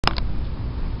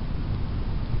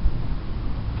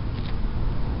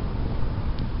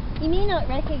You may not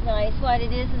recognize what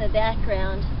it is in the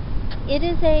background. It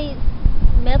is a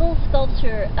metal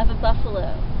sculpture of a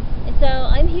buffalo. And so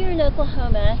I'm here in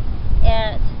Oklahoma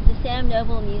at the Sam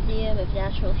Noble Museum of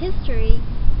Natural History,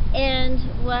 and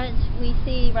what we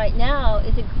see right now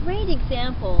is a great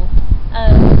example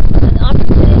of an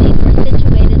opportunity for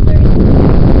situated learning.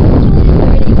 Situated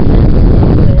learning has to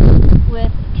do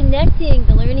with connecting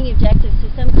the learning objectives to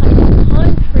some kind of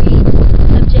concrete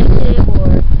objective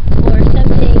or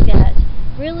something that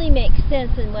really makes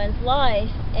sense in one's life,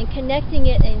 and connecting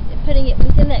it and putting it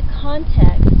within that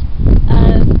context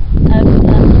of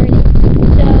learning.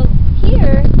 So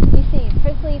here we see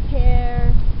prickly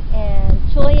pear and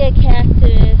cholla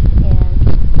cactus and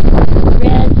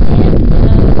red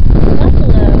sandstone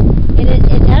buffalo, and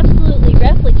it absolutely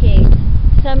replicates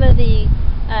some of the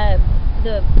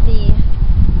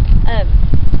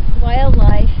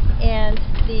wildlife and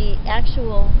the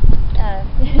actual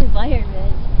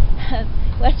environment of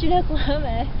western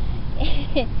Oklahoma,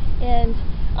 and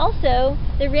also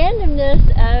the randomness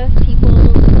of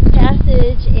people's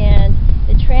passage and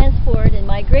the transport and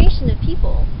migration of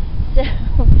people. So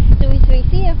we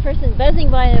see a person buzzing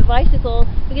by on a bicycle.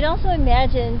 We can also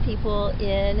imagine people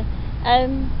in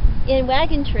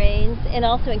wagon trains and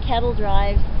also in cattle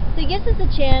drives. So it gives us a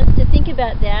chance to think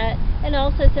about that, and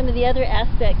also some of the other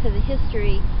aspects of the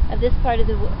history of this part of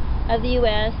the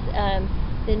U.S.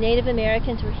 The Native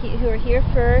Americans who were here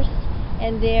first,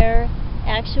 and their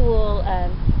actual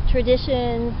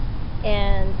traditions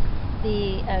and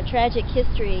the tragic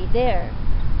history there.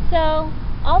 So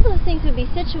all those things would be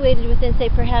situated within, say,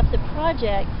 perhaps a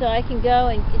project, so I can go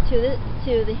to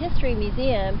the History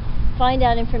Museum, find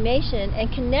out information,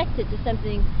 and connect it to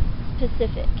something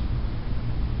specific.